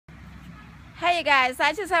Hey you guys,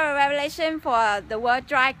 I just have a revelation for the word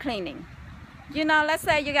dry cleaning. You know, let's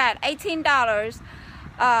say you got $18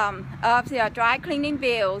 of your dry cleaning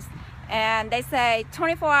bills, and they say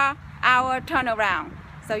 24-hour turnaround.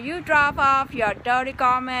 So you drop off your dirty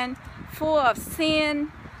garment full of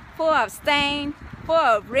sin, full of stain, full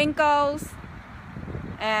of wrinkles,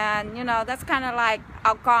 and you know, that's kind of like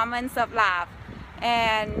our garments of life.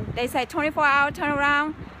 And they say 24-hour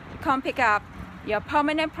turnaround. Come pick up your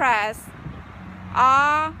permanent press,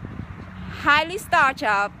 all highly starched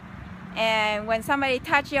up, and when somebody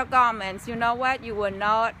touch your garments, you know what, you will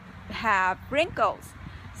not have wrinkles.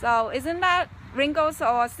 So isn't that wrinkles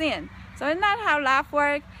or sin? So isn't that how life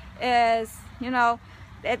works? Is, you know,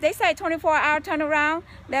 if they say 24-hour turnaround,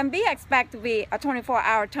 then be expect to be a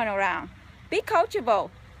 24-hour turnaround. Be coachable.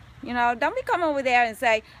 You know, don't be coming over there and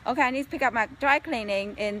say, okay, I need to pick up my dry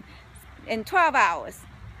cleaning in 12 hours.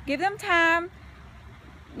 Give them time.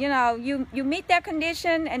 You know, you meet their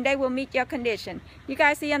condition and they will meet your condition. You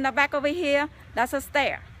guys see on the back over here, that's a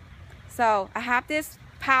stair. So I have this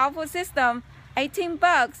powerful system, 18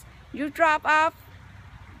 bucks. You drop off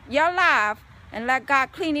your life and let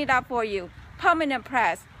God clean it up for you. Permanent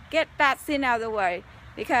press. Get that sin out of the way,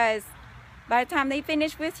 because by the time they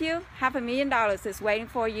finish with you, $500,000 is waiting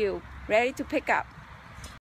for you, ready to pick up.